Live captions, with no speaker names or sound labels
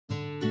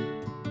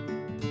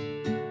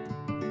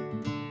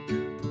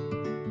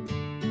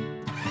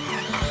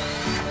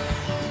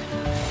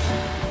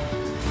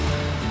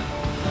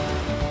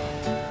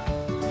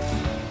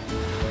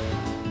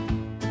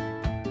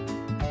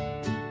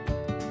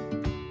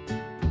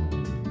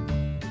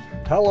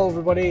Hello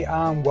everybody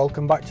and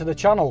welcome back to the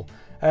channel.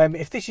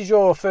 If this is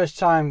your first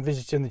time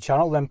visiting the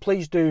channel, then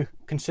please do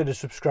consider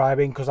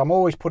subscribing, because I'm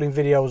always putting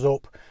videos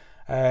up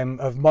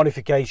of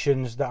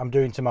modifications that I'm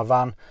doing to my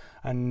van,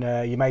 and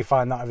you may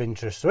find that of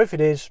interest. So if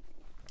it is,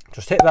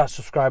 just hit that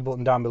subscribe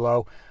button down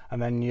below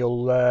and then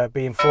you'll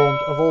be informed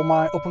of all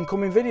my up and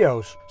coming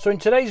videos. So in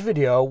today's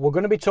video we're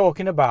going to be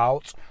talking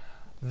about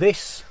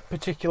this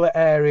particular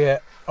area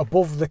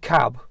above the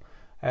cab.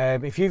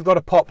 If you've got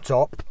a pop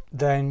top,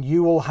 then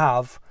you will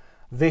have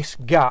this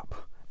gap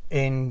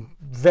in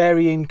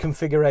varying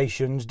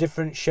configurations,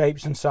 different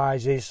shapes and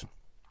sizes,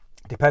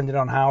 depending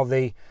on how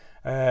the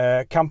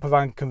camper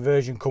van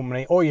conversion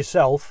company or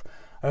yourself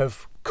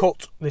have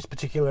cut this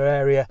particular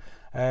area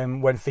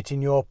when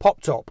fitting your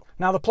pop top.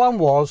 Now the plan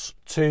was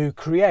to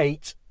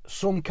create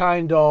some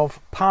kind of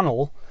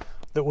panel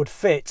that would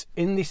fit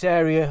in this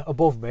area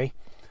above me,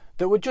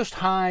 that would just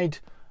hide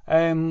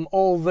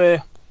all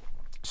the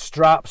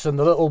straps and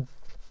the little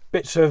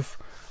bits of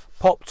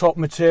pop top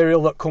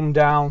material that come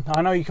down.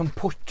 I know you can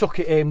tuck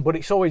it in, but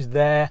it's always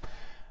there.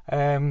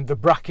 The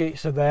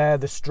brackets are there,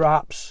 the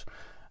straps.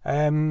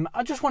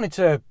 I just wanted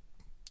to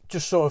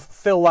just sort of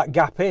fill that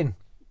gap in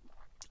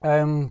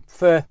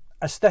for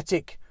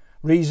aesthetic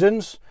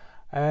reasons,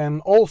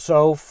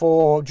 also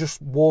for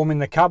just warming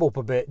the cab up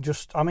a bit.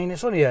 I mean,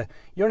 it's only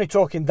you're only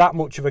talking that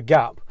much of a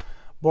gap,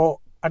 but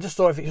I just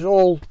thought if it's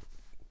all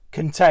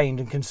contained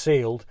and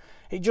concealed,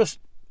 it just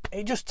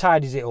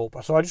tidies it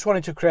up. So I just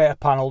wanted to create a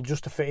panel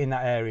just to fit in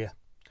that area.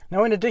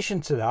 Now in addition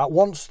to that,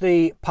 once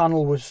the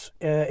panel was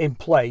in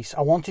place,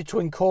 I wanted to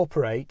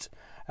incorporate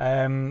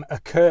a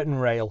curtain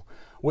rail,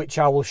 which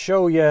I will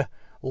show you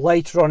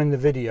later on in the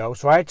video.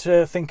 So I had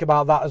to think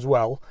about that as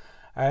well.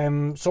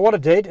 So what I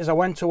did is I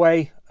went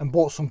away and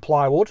bought some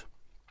plywood.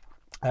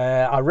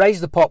 I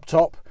raised the pop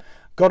top,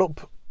 got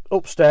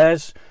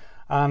upstairs,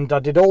 and I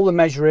did all the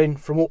measuring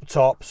from up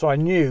top, so I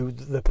knew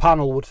that the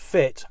panel would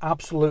fit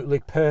absolutely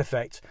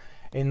perfect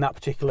in that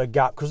particular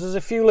gap, because there's a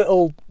few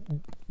little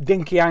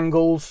dinky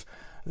angles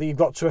that you've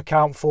got to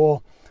account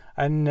for,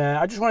 and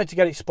I just wanted to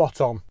get it spot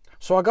on.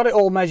 So I got it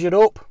all measured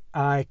up,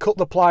 I cut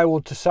the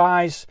plywood to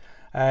size,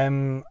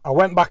 I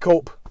went back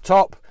up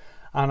top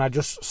and I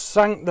just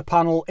sank the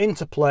panel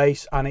into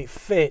place, and it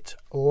fit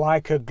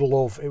like a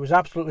glove. It was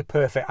absolutely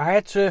perfect. I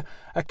had to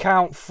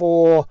account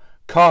for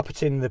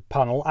carpeting the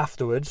panel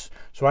afterwards,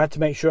 so I had to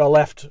make sure I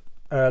left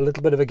a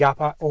little bit of a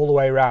gap all the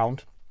way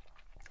around,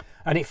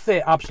 and it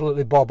fit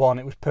absolutely bob on.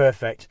 It was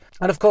perfect.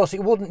 And of course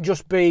it wouldn't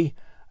just be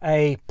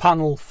a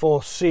panel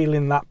for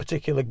sealing that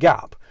particular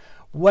gap.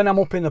 When I'm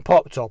up in the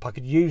pop top, I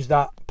could use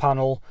that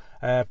panel,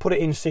 put it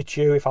in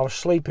situ if I was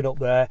sleeping up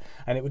there,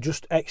 and it would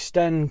just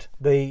extend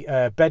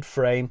the bed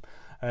frame,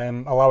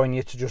 allowing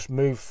you to just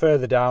move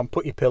further down,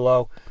 put your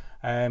pillow,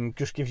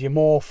 just gives you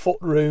more foot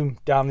room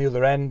down the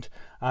other end,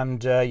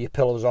 and your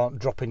pillows aren't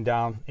dropping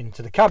down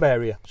into the cab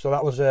area. So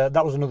that was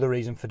another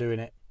reason for doing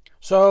it.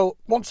 So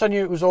once I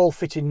knew it was all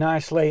fitting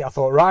nicely, I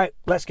thought, right,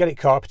 let's get it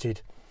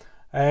carpeted.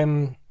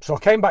 So I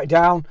came back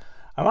down,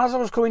 and as I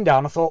was coming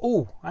down, I thought,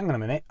 oh, hang on a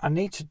minute, I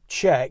need to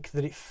check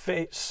that it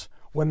fits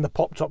when the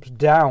pop top's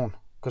down,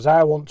 because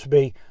I want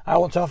to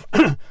have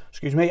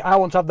excuse me, I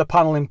want to have the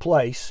panel in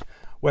place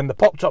when the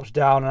pop top's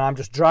down and I'm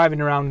just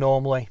driving around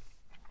normally,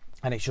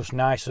 and it's just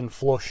nice and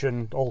flush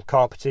and all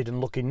carpeted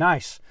and looking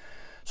nice.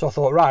 So I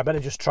thought, right, I better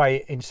just try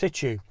it in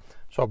situ.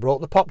 So I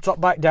brought the pop top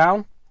back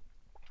down,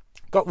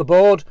 got the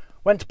board,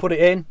 went to put it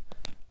in.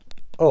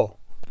 Oh,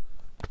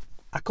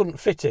 I couldn't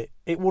fit it.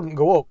 It wouldn't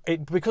go up.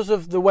 Because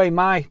of the way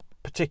my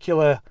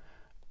particular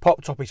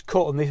pop top is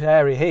cut in this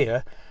area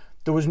here,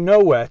 there was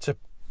nowhere to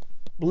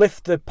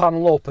lift the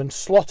panel up and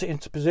slot it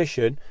into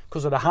position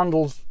because of the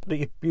handles that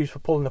you use for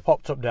pulling the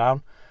pop top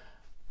down.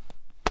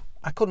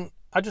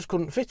 I just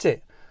couldn't fit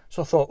it.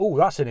 So I thought, oh,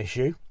 that's an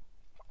issue.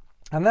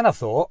 And then I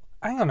thought,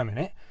 hang on a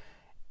minute,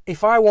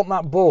 if I want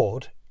that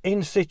board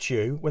in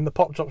situ when the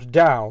pop top's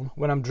down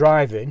when I'm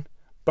driving,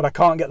 but I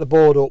can't get the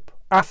board up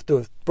after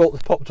I've brought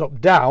the pop top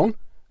down,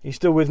 are you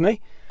still with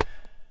me?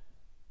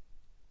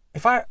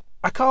 If I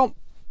can't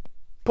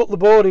put the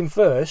board in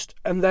first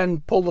and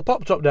then pull the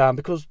pop top down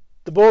because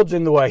the board's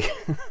in the way.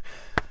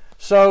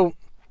 so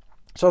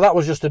that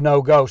was just a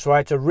no-go. So I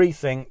had to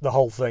rethink the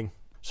whole thing.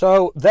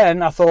 So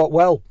then I thought,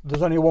 well,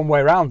 there's only one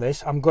way around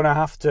this. I'm going to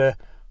have to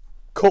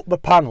cut the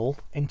panel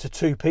into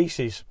two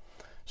pieces.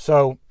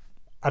 So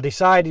I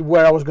decided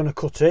where I was going to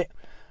cut it,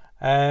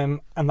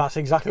 and that's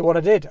exactly what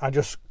I did. I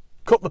just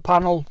cut the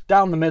panel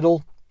down the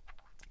middle,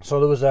 so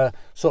there was a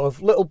sort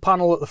of little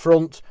panel at the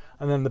front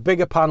and then the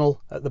bigger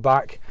panel at the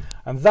back,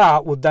 and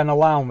that would then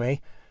allow me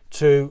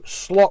to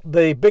slot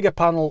the bigger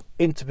panel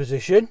into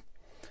position.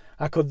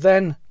 I could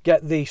then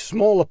get the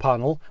smaller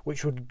panel,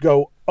 which would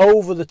go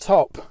over the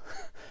top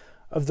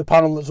of the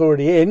panel that's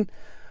already in,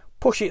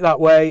 push it that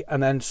way,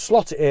 and then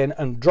slot it in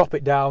and drop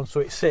it down so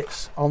it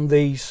sits on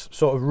these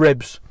sort of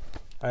ribs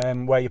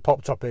where your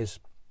pop top is.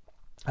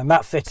 And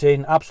that fit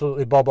in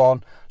absolutely bob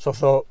on. So I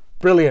thought,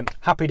 brilliant,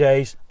 happy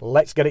days,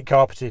 let's get it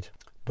carpeted.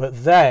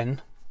 But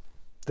then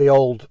the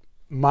old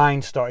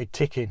mind started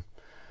ticking.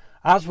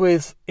 as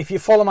with, if you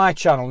follow my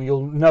channel,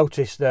 you'll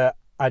notice that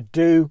I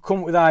do come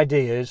up with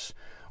ideas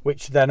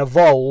which then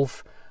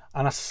evolve,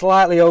 and I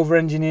slightly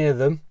over-engineer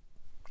them,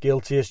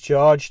 guilty as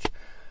charged,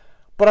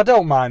 but I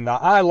don't mind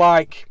that. I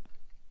like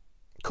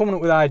coming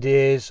up with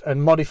ideas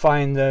and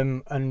modifying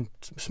them and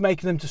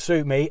making them to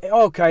suit me.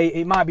 Okay,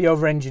 it might be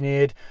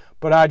over-engineered,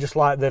 but I just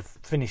like the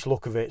finished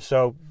look of it.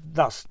 So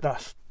that's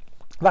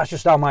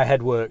just how my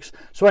head works.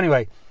 So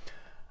anyway,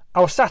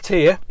 I was sat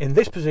here in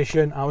this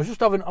position. I was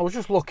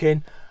just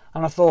looking,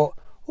 and I thought,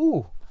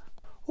 ooh,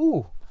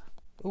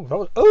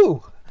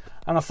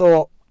 and I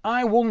thought,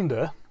 I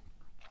wonder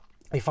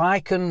if I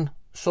can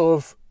sort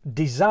of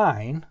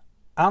design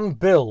and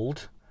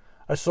build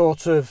a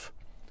sort of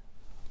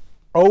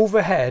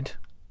overhead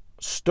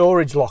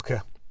storage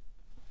locker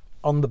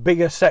on the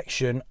bigger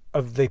section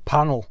of the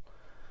panel,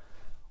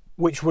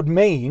 which would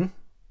mean,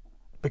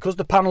 because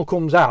the panel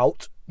comes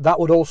out, that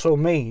would also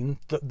mean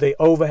that the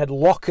overhead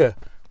locker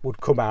would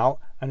come out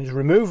and is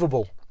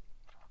removable.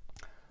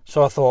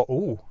 So I thought,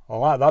 ooh, I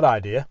like that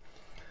idea.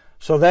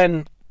 So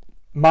then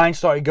mine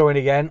started going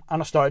again,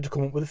 and I started to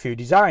come up with a few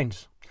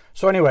designs.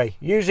 So anyway,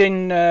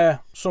 using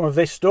some of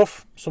this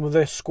stuff, some of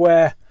the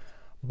square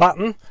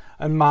batten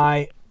and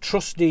my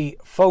trusty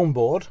foam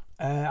board,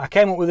 I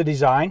came up with a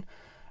design.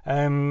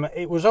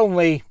 It was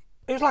like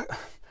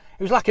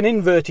an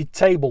inverted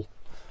table,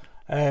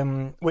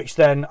 which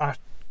then I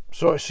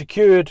sort of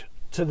secured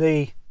to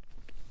the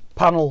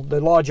panel,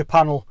 the larger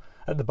panel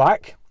at the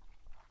back.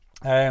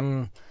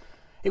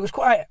 It was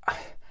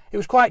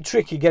quite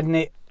tricky getting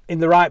it in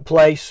the right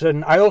place,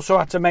 and I also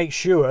had to make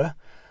sure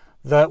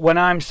that when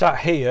I'm sat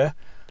here,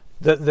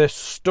 that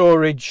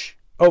the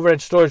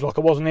overhead storage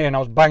locker wasn't here, and I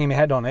was banging my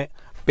head on it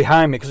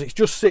behind me, because it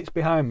just sits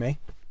behind me.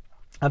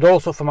 And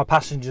also for my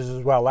passengers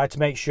as well, I had to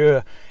make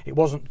sure it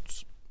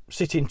wasn't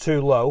sitting too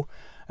low.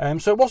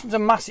 So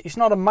it's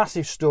not a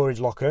massive storage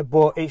locker,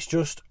 but it's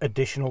just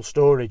additional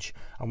storage,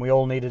 and we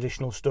all need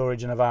additional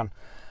storage in a van.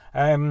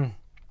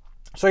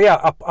 So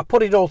yeah, I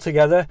put it all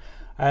together,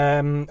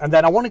 and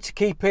then I wanted to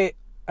keep it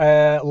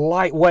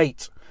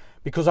lightweight,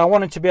 because I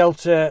wanted to be able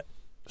to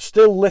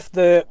still lift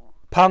the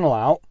panel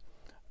out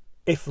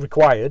if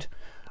required,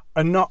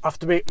 and not have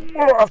to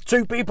have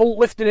two people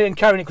lifting it and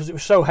carrying it because it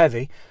was so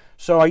heavy.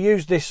 So I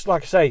used this,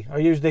 like I say, I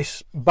used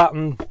this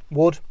batten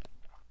wood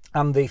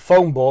and the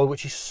foam board,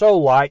 which is so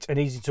light and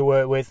easy to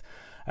work with,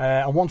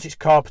 and once it's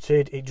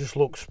carpeted, it just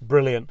looks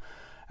brilliant.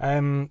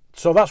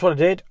 So that's what I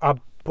did. I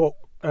put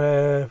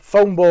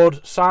foam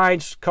board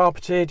sides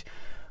carpeted,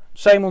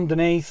 same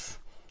underneath,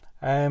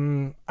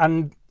 and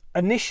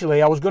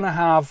initially I was going to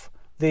have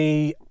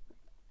the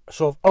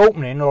sort of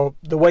opening, or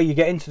the way you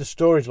get into the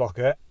storage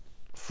locker,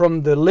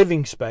 from the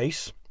living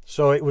space.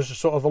 So it was a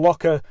sort of a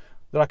locker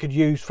that I could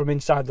use from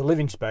inside the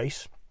living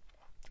space,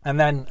 and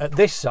then at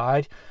this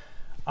side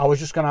I was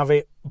just going to have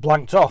it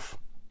blanked off.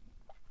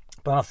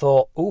 But I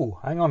thought, ooh,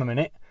 hang on a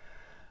minute,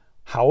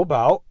 how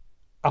about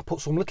I put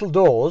some little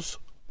doors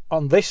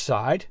on this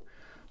side,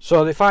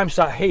 so that if I'm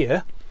sat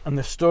here and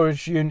the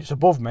storage unit's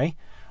above me,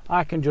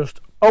 I can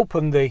just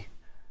open the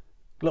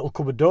little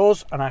cupboard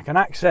doors and I can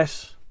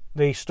access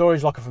the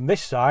storage locker from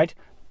this side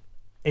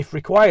if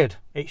required.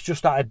 It's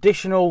just that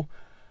additional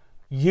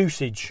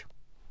usage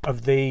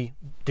of the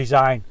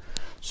design.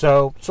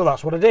 So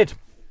that's what I did.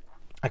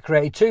 I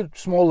created two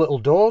small little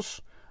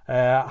doors.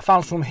 I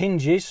found some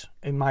hinges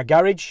in my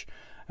garage,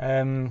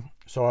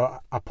 so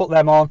I put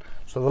them on,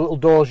 so the little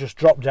doors just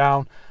drop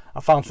down. I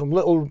found some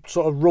little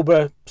sort of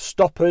rubber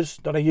stoppers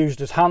that I used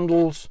as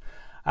handles,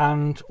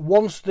 and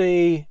once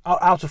the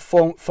out of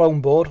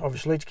foam board,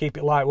 obviously to keep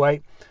it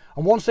lightweight,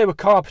 and once they were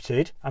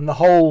carpeted and the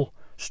whole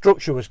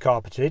structure was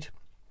carpeted,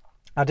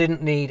 I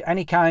didn't need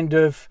any kind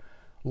of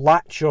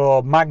latch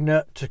or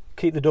magnet to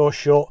keep the door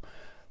shut.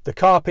 The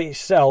carpet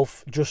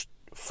itself just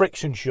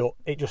friction shut.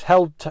 It just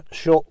held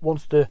shut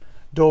once the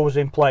door was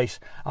in place.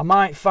 I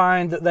might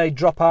find that they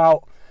drop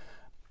out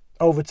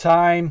over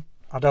time,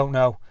 I don't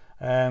know,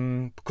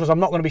 because I'm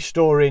not going to be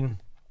storing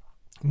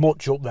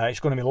much up there. It's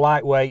going to be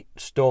lightweight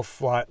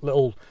stuff, like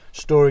little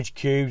storage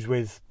cubes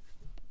with,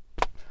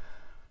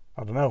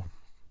 I don't know,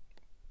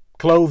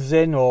 clothes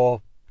in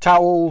or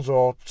towels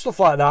or stuff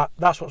like that.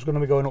 That's what's going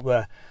to be going up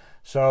there.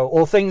 So,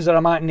 or things that I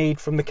might need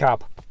from the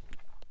cab.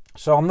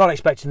 So I'm not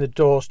expecting the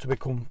doors to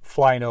become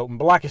flying open,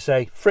 but like I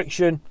say,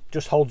 friction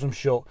just holds them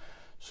shut.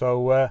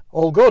 So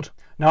all good.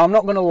 Now I'm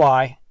not going to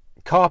lie,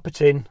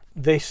 carpeting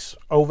this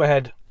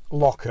overhead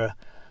locker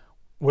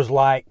was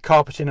like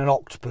carpeting an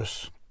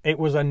octopus. It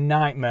was a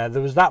nightmare.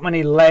 There was that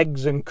many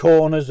legs and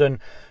corners and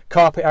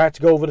carpet I had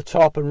to go over the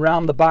top and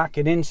round the back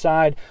and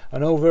inside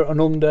and over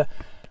and under.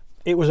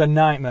 It was a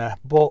nightmare,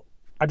 but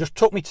I just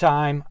took my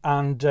time,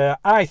 and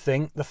I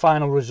think the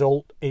final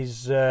result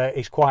is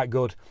quite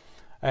good.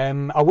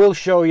 I will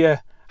show you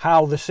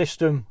how the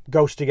system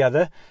goes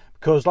together,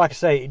 because like I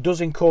say, it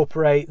does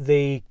incorporate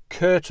the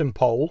curtain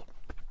pole,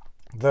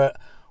 that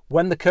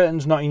when the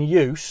curtain's not in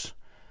use,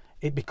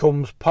 it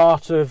becomes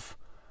part of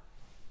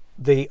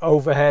the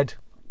overhead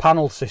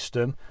panel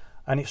system,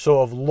 and it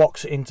sort of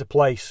locks it into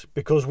place,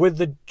 because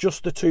with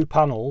just the two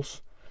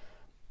panels,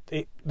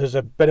 there's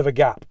a bit of a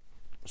gap,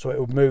 so it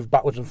would move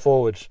backwards and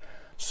forwards.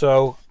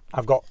 So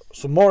I've got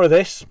some more of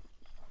this,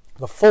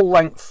 the full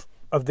length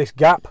of this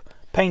gap,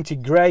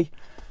 painted grey.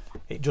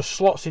 It just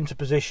slots into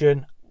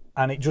position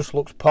and it just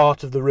looks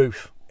part of the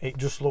roof. It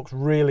just looks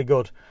really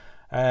good.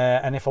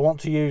 And if I want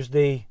to use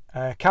the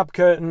cab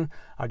curtain,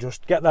 I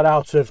just get that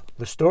out of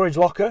the storage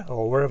locker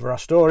or wherever I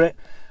store it,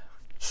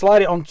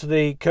 slide it onto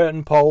the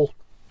curtain pole,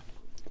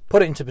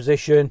 put it into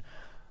position.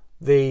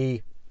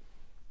 The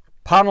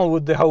panel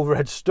with the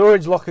overhead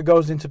storage locker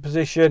goes into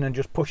position and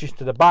just pushes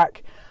to the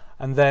back,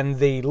 and then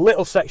the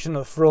little section at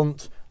the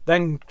front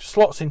then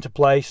slots into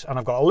place, and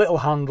I've got a little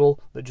handle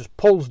that just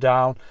pulls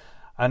down,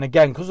 and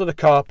again, because of the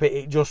carpet,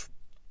 it just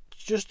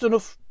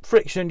enough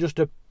friction just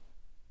to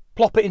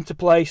plop it into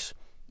place,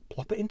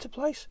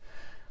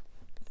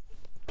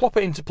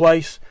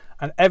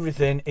 and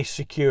everything is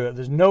secure.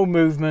 There's no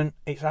movement.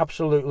 It's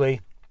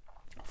absolutely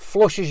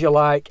flush as you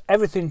like.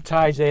 Everything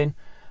ties in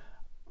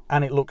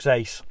and it looks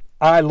ace.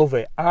 I love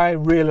it. I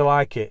really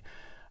like it.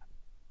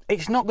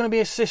 It's not going to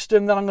be a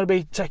system that I'm going to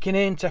be taking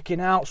in,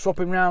 taking out,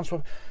 swapping around.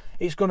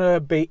 It's going to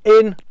be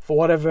in for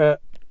whatever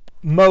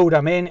mode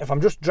I'm in. If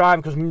I'm just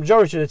driving, because the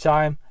majority of the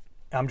time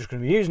I'm just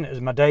going to be using it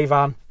as my day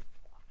van,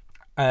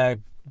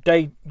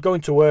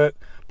 going to work,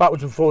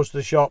 backwards and forwards to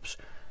the shops,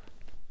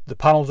 the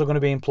panels are going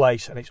to be in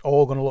place and it's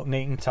all going to look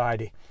neat and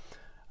tidy.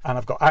 And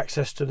I've got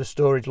access to the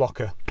storage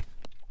locker.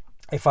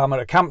 If I'm at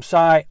a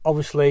campsite,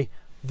 obviously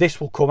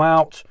this will come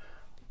out,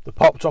 the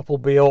pop top will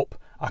be up.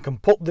 I can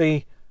put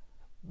the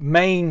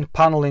main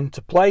panel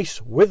into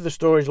place with the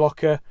storage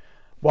locker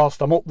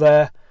whilst I'm up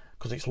there,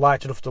 because it's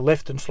light enough to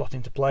lift and slot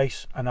into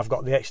place, and I've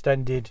got the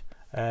extended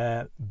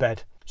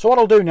bed. So what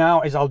I'll do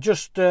now is I'll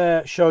just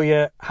show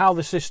you how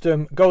the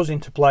system goes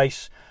into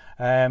place,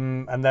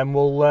 and then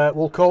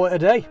we'll call it a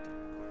day.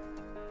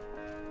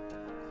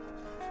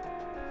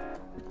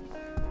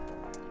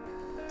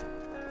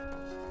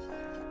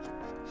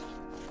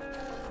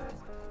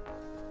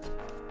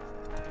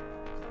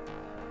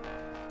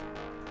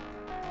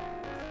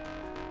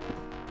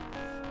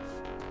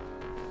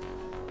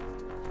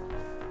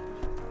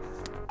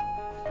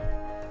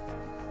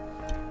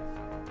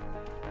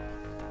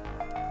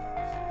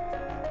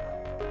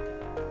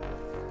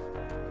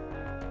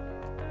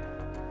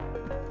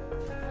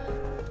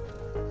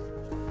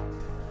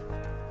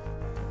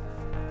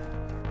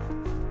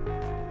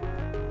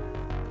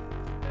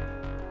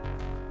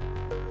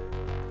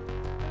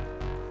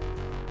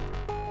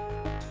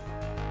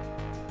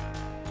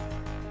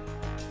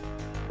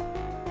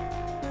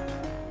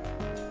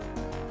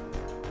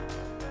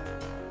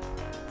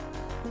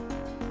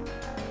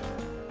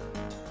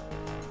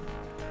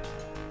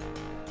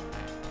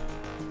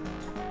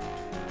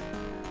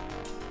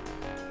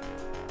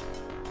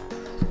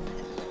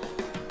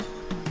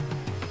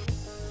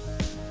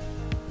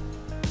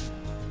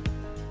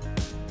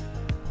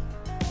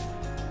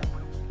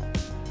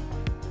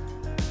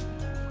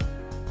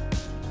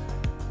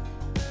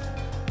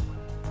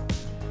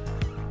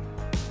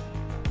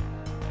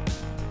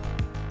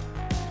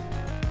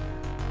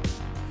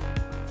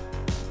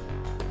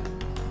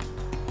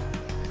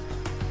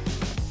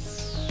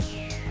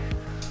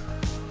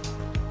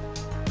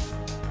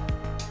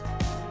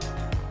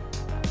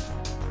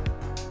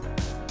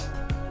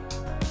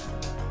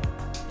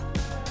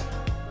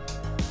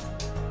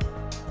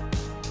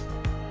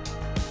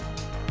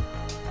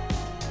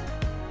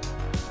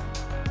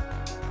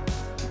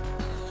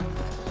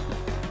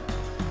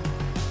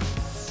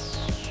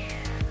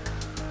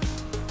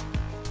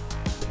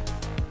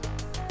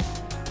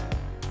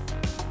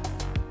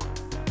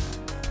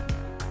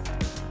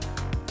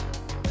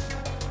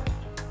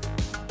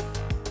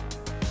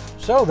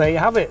 So there you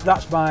have it.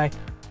 That's my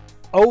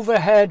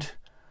overhead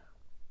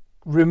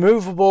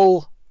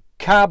removable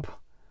cab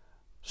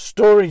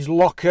storage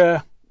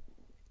locker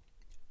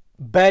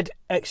bed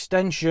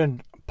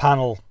extension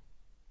panel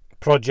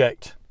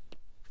project.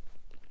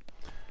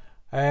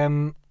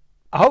 I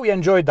hope you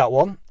enjoyed that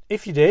one.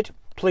 If you did,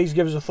 please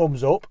give us a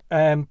thumbs up.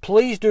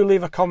 Please do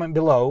leave a comment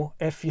below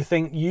if you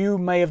think you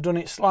may have done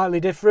it slightly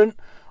different,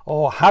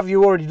 or have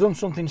you already done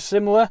something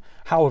similar?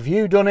 How have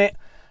you done it?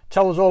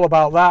 Tell us all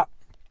about that.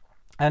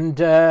 And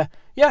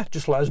yeah,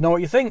 just let us know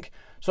what you think.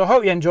 So I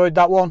hope you enjoyed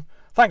that one.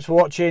 Thanks for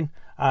watching,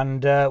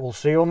 and we'll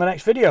see you on the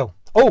next video.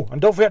 Oh, and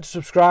don't forget to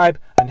subscribe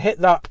and hit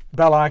that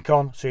bell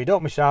icon so you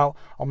don't miss out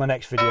on my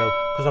next video,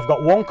 because I've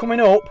got one coming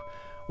up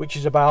which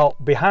is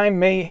about behind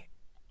me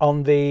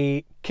on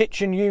the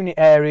kitchen unit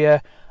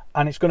area,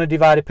 and it's going to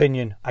divide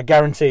opinion. I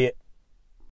guarantee it.